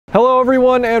Hello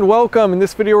everyone and welcome. In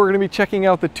this video we're going to be checking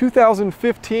out the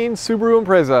 2015 Subaru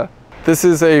Impreza. This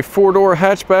is a 4-door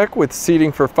hatchback with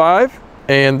seating for 5,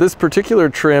 and this particular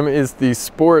trim is the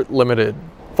Sport Limited.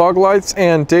 Fog lights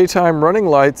and daytime running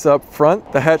lights up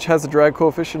front. The hatch has a drag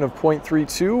coefficient of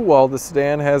 0.32 while the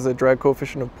sedan has a drag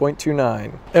coefficient of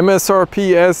 0.29.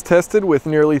 MSRP as tested with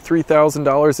nearly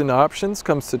 $3,000 in options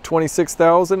comes to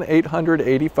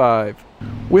 $26,885.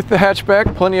 With the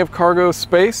hatchback, plenty of cargo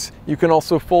space. You can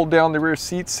also fold down the rear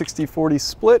seat 60-40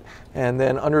 split, and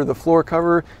then under the floor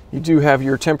cover you do have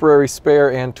your temporary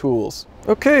spare and tools.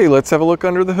 Okay, let's have a look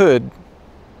under the hood.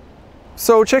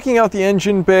 So checking out the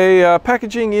engine bay,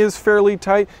 packaging is fairly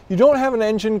tight. You don't have an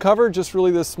engine cover, just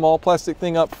really this small plastic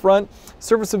thing up front.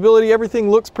 Serviceability, everything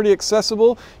looks pretty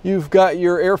accessible. You've got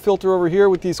your air filter over here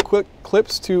with these quick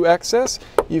clips to access.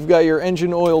 You've got your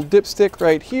engine oil dipstick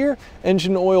right here,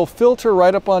 engine oil filter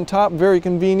right up on top, very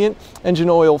convenient. Engine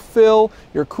oil fill,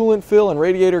 your coolant fill and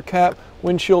radiator cap,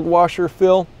 windshield washer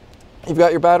fill. You've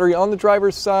got your battery on the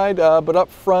driver's side, but up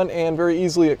front and very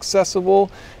easily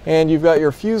accessible. And you've got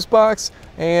your fuse box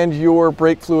and your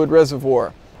brake fluid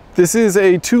reservoir. This is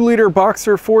a 2-liter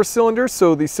boxer 4-cylinder,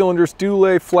 so the cylinders do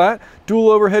lay flat. Dual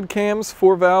overhead cams,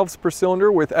 4 valves per cylinder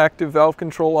with active valve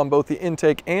control on both the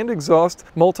intake and exhaust.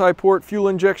 Multi-port fuel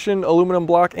injection, aluminum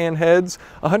block and heads.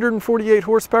 148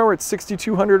 horsepower at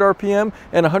 6,200 RPM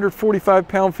and 145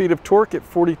 pound-feet of torque at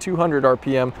 4,200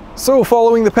 RPM. So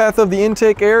following the path of the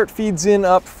intake air, it feeds in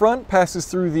up front, passes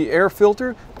through the air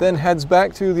filter, then heads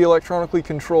back to the electronically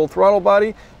controlled throttle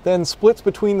body, then splits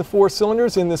between the 4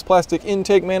 cylinders in this plastic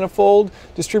intake manifold,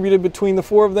 distributed between the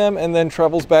 4 of them, and then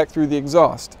travels back through the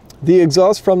exhaust. The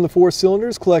exhaust from the 4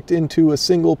 cylinders collect into a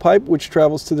single pipe which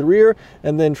travels to the rear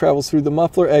and then travels through the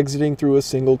muffler, exiting through a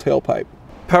single tailpipe.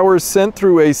 Power is sent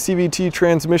through a CVT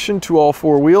transmission to all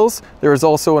 4 wheels. There is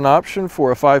also an option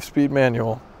for a 5-speed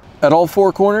manual. At all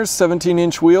 4 corners,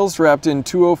 17-inch wheels wrapped in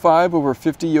 205 over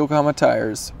 50 Yokohama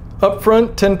tires. Up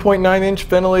front, 10.9-inch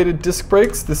ventilated disc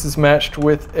brakes. This is matched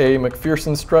with a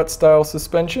McPherson strut style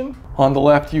suspension. On the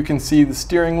left you can see the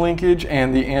steering linkage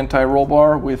and the anti-roll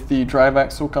bar with the drive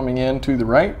axle coming in to the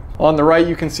right. On the right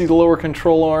you can see the lower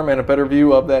control arm and a better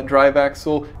view of that drive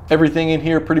axle. Everything in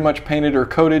here pretty much painted or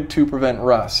coated to prevent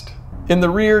rust. In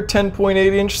the rear,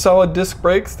 10.8-inch solid disc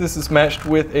brakes. This is matched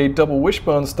with a double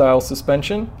wishbone style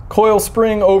suspension. Coil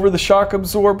spring over the shock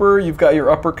absorber. You've got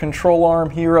your upper control arm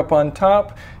here up on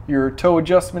top, your toe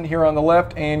adjustment here on the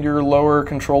left, and your lower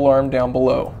control arm down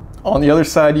below. On the other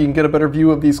side you can get a better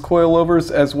view of these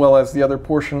coilovers as well as the other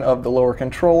portion of the lower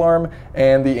control arm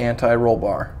and the anti-roll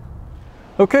bar.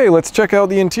 Okay, let's check out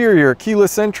the interior.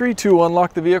 Keyless entry. To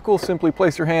unlock the vehicle, simply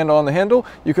place your hand on the handle.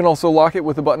 You can also lock it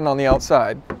with a button on the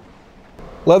outside.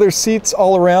 Leather seats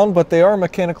all around, but they are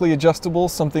mechanically adjustable,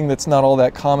 something that's not all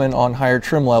that common on higher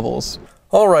trim levels.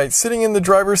 Alright, sitting in the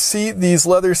driver's seat, these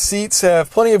leather seats have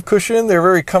plenty of cushion. They're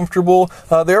very comfortable.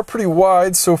 They are pretty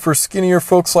wide, so for skinnier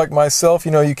folks like myself,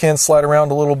 you can slide around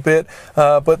a little bit,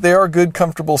 but they are good,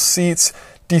 comfortable seats.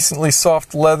 Decently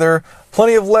soft leather.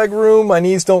 Plenty of leg room. My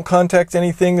knees don't contact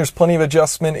anything. There's plenty of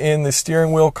adjustment in the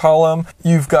steering wheel column.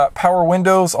 You've got power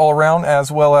windows all around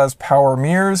as well as power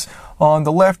mirrors. On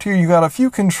the left here, you got a few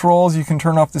controls. You can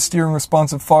turn off the steering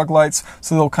responsive fog lights,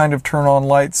 so they'll kind of turn on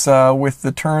lights with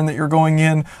the turn that you're going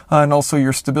in, and also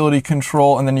your stability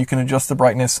control, and then you can adjust the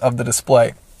brightness of the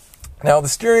display. Now the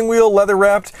steering wheel, leather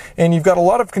wrapped, and you've got a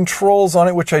lot of controls on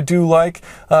it, which I do like.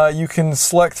 You can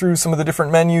select through some of the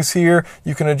different menus here.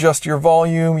 You can adjust your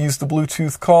volume, use the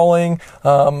Bluetooth calling,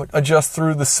 adjust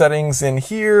through the settings in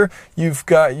here. You've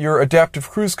got your adaptive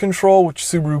cruise control, which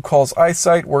Subaru calls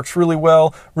EyeSight, works really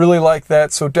well. Really like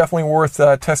that, so definitely worth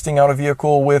testing out a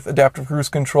vehicle with adaptive cruise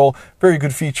control. Very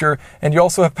good feature. And you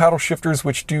also have paddle shifters,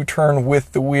 which do turn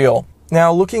with the wheel.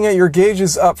 Now looking at your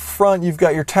gauges up front, you've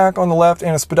got your tach on the left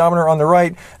and a speedometer on the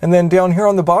right, and then down here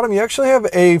on the bottom you actually have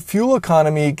a fuel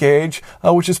economy gauge,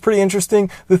 which is pretty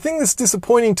interesting. The thing that's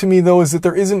disappointing to me though is that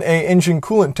there isn't a engine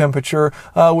coolant temperature,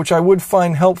 which I would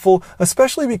find helpful,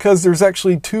 especially because there's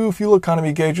actually 2 fuel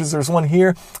economy gauges. There's one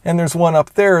here and there's one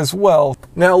up there as well.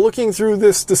 Now looking through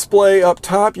this display up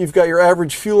top, you've got your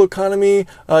average fuel economy,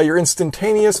 your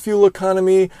instantaneous fuel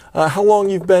economy, how long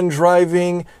you've been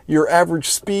driving, your average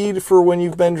speed for when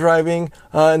you've been driving,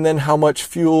 and then how much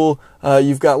fuel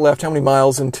you've got left, how many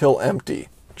miles until empty.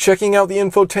 Checking out the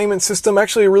infotainment system,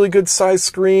 actually a really good size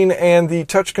screen, and the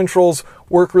touch controls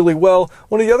work really well.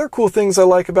 One of the other cool things I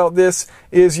like about this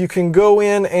is you can go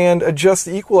in and adjust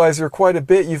the equalizer quite a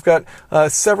bit. You've got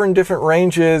 7 different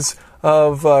ranges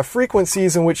of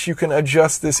frequencies in which you can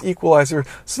adjust this equalizer.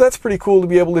 So that's pretty cool to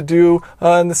be able to do,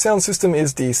 and the sound system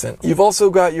is decent. You've also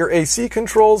got your AC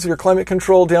controls, your climate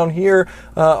control down here,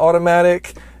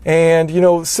 automatic, and you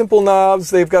know, simple knobs.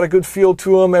 They've got a good feel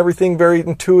to them, everything very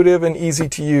intuitive and easy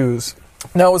to use.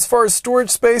 Now, as far as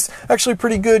storage space, actually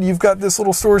pretty good. You've got this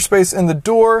little storage space in the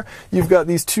door. You've got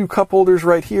these two cup holders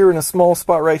right here and a small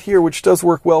spot right here, which does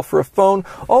work well for a phone.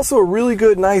 Also a really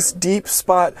good, nice, deep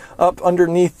spot up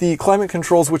underneath the climate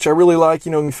controls, which I really like.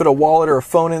 You know, you can fit a wallet or a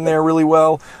phone in there really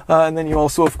well. And then you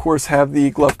also, of course, have the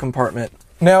glove compartment.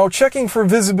 Now, checking for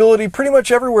visibility pretty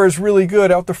much everywhere is really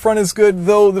good. Out the front is good,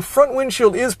 though the front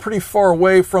windshield is pretty far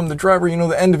away from the driver, you know,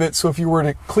 the end of it. So if you were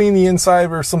to clean the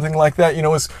inside or something like that, you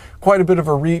know, it's quite a bit of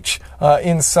a reach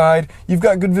inside. You've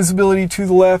got good visibility to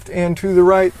the left and to the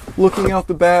right. Looking out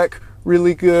the back,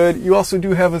 really good. You also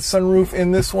do have a sunroof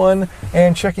in this one,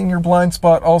 and checking your blind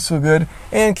spot, also good.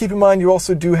 And keep in mind, you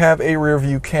also do have a rear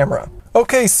view camera.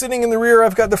 Okay, sitting in the rear,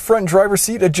 I've got the front driver's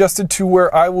seat adjusted to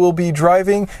where I will be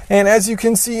driving. And as you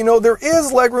can see, you know, there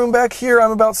is legroom back here.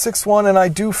 I'm about 6'1", and I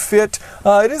do fit.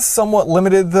 It is somewhat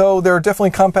limited, though. There are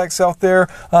definitely compacts out there,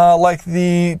 like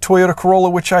the Toyota Corolla,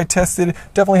 which I tested.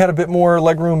 Definitely had a bit more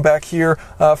legroom back here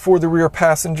for the rear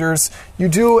passengers. You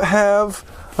do have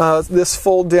this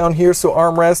fold down here, so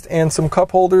armrest and some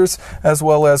cup holders, as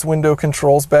well as window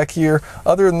controls back here.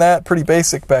 Other than that, pretty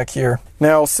basic back here.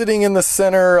 Now, sitting in the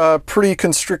center, pretty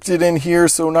constricted in here,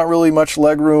 so not really much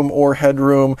legroom or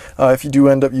headroom if you do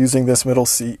end up using this middle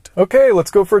seat. Okay, let's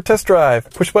go for a test drive.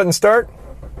 Push button start.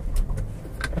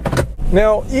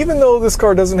 Now, even though this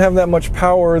car doesn't have that much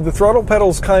power, the throttle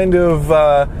pedal's kind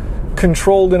of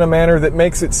controlled in a manner that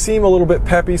makes it seem a little bit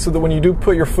peppy, so that when you do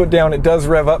put your foot down, it does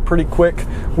rev up pretty quick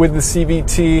with the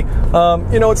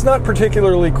CVT. You know, it's not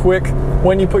particularly quick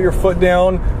when you put your foot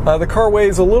down. The car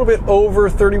weighs a little bit over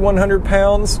 3,100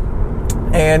 pounds.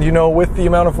 And, you know, with the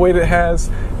amount of weight it has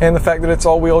and the fact that it's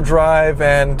all-wheel drive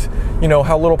and, you know,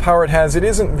 how little power it has, it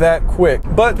isn't that quick.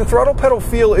 But the throttle pedal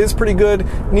feel is pretty good.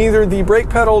 Neither the brake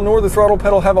pedal nor the throttle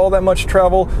pedal have all that much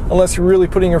travel unless you're really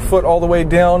putting your foot all the way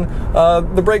down.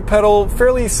 The brake pedal,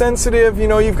 fairly sensitive. You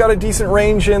know, you've got a decent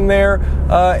range in there,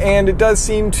 and it does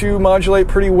seem to modulate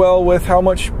pretty well with how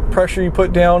much pressure you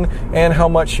put down and how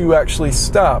much you actually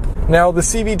stop. Now, the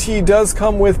CVT does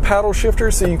come with paddle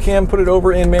shifter, so you can put it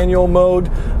over in manual mode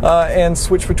and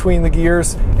switch between the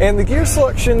gears. And the gear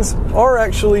selections are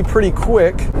actually pretty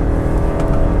quick.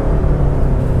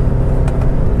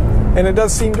 And it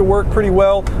does seem to work pretty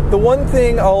well. The one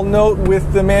thing I'll note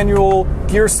with the manual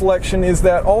gear selection is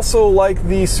that, also like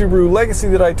the Subaru Legacy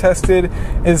that I tested,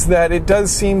 is that it does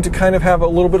seem to kind of have a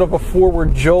little bit of a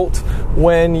forward jolt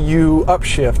when you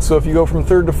upshift. So if you go from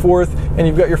third to fourth and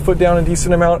you've got your foot down a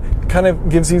decent amount, it kind of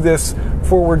gives you this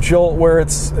forward jolt where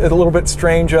it's a little bit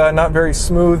strange, not very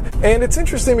smooth. And it's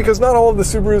interesting because not all of the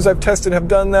Subarus I've tested have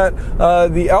done that.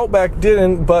 The Outback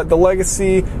didn't, but the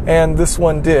Legacy and this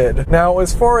one did. Now,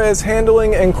 as far as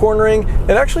handling and cornering,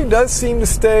 it actually does seem to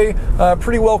stay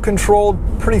pretty well controlled,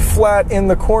 pretty flat in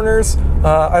the corners.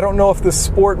 I don't know if the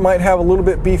Sport might have a little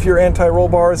bit beefier anti-roll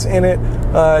bars in it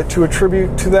to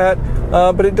attribute to that,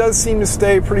 but it does seem to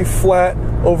stay pretty flat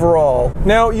overall.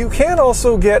 Now, you can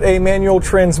also get a manual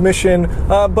transmission,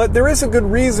 but there is a good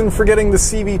reason for getting the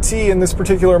CVT in this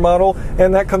particular model,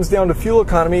 and that comes down to fuel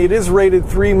economy. It is rated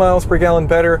 3 miles per gallon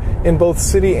better in both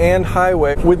city and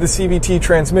highway with the CVT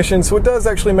transmission, so it does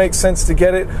actually make sense to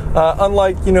get it,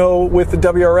 unlike, you know, with the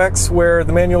WRX, where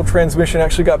the manual transmission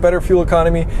actually got better fuel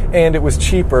economy and it was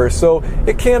cheaper. So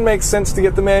it can make sense to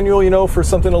get the manual, you know, for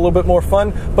something a little bit more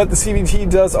fun, but the CVT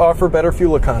does offer better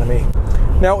fuel economy.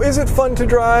 Now, is it fun to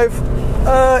drive?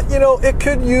 You know, it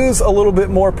could use a little bit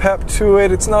more pep to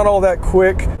it. It's not all that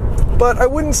quick, but I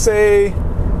wouldn't say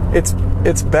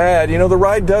it's bad. You know, the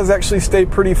ride does actually stay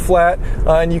pretty flat,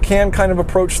 and you can kind of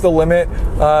approach the limit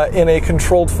in a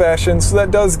controlled fashion, so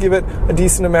that does give it a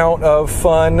decent amount of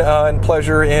fun and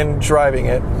pleasure in driving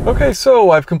it. Okay,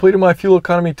 so I've completed my fuel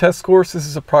economy test course. This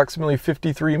is approximately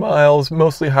 53 miles,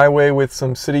 mostly highway with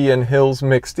some city and hills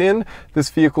mixed in. This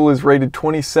vehicle is rated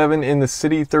 27 in the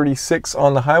city, 36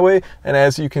 on the highway, and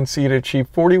as you can see, it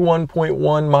achieved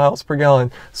 41.1 miles per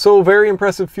gallon. So very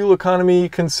impressive fuel economy,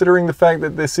 considering the fact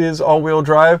that this is all-wheel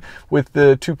drive with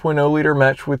the 2.0 liter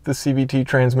matched with the CVT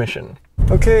transmission.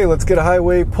 Okay, let's get a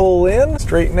highway pull in,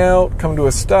 straighten out, come to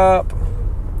a stop,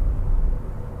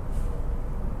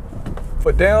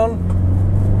 foot down,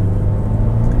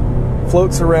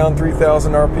 floats around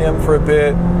 3,000 RPM for a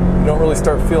bit. You don't really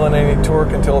start feeling any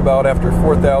torque until about after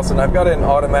 4,000. I've got it in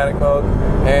automatic mode,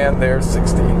 and there's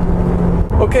 60.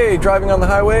 Okay, driving on the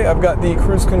highway, I've got the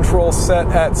cruise control set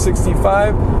at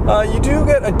 65. You do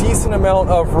get a decent amount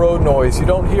of road noise. You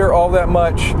don't hear all that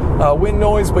much wind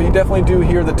noise, but you definitely do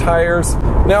hear the tires.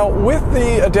 Now, with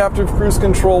the adaptive cruise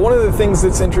control, one of the things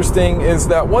that's interesting is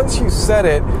that once you set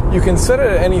it, you can set it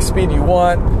at any speed you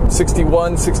want,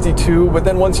 61, 62, but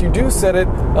then once you do set it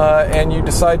and you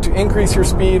decide to increase your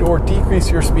speed or decrease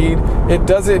your speed, it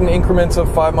does it in increments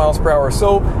of 5 miles per hour.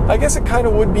 So I guess it kind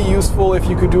of would be useful if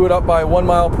you could do it up by 1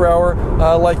 mile per hour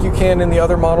like you can in the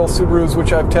other model Subarus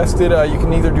which I've tested. You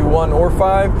can either do 1 or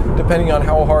 5 depending on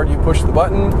how hard you push the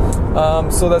button.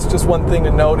 So that's just one thing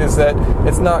to note, is that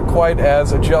it's not quite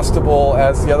as adjustable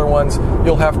as the other ones.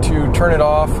 You'll have to turn it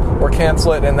off or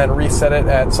cancel it and then reset it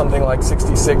at something like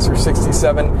 66 or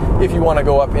 67 if you want to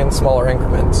go up in smaller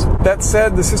increments. That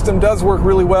said, the system does work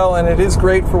really well, and it is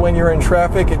great for when you're in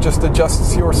traffic. It just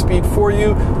adjusts your speed for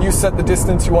you. You set the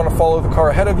distance you want to follow the car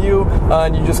ahead of you,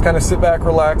 and you just kind of sit back,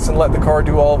 relax, and let the car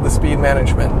do all of the speed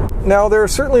management. Now, there are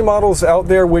certainly models out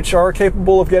there which are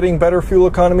capable of getting better fuel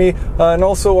economy and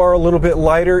also are a little bit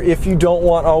lighter if you don't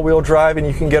want all-wheel drive and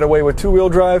you can get away with two-wheel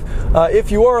drive.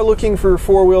 If you are looking for a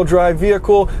four-wheel drive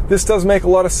vehicle, this does make a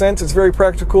lot of sense. It's very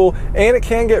practical, and it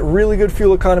can get really good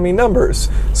fuel economy numbers.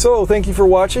 So thank you for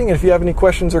watching, and if you have any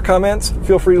questions or comments,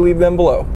 feel free to leave them below.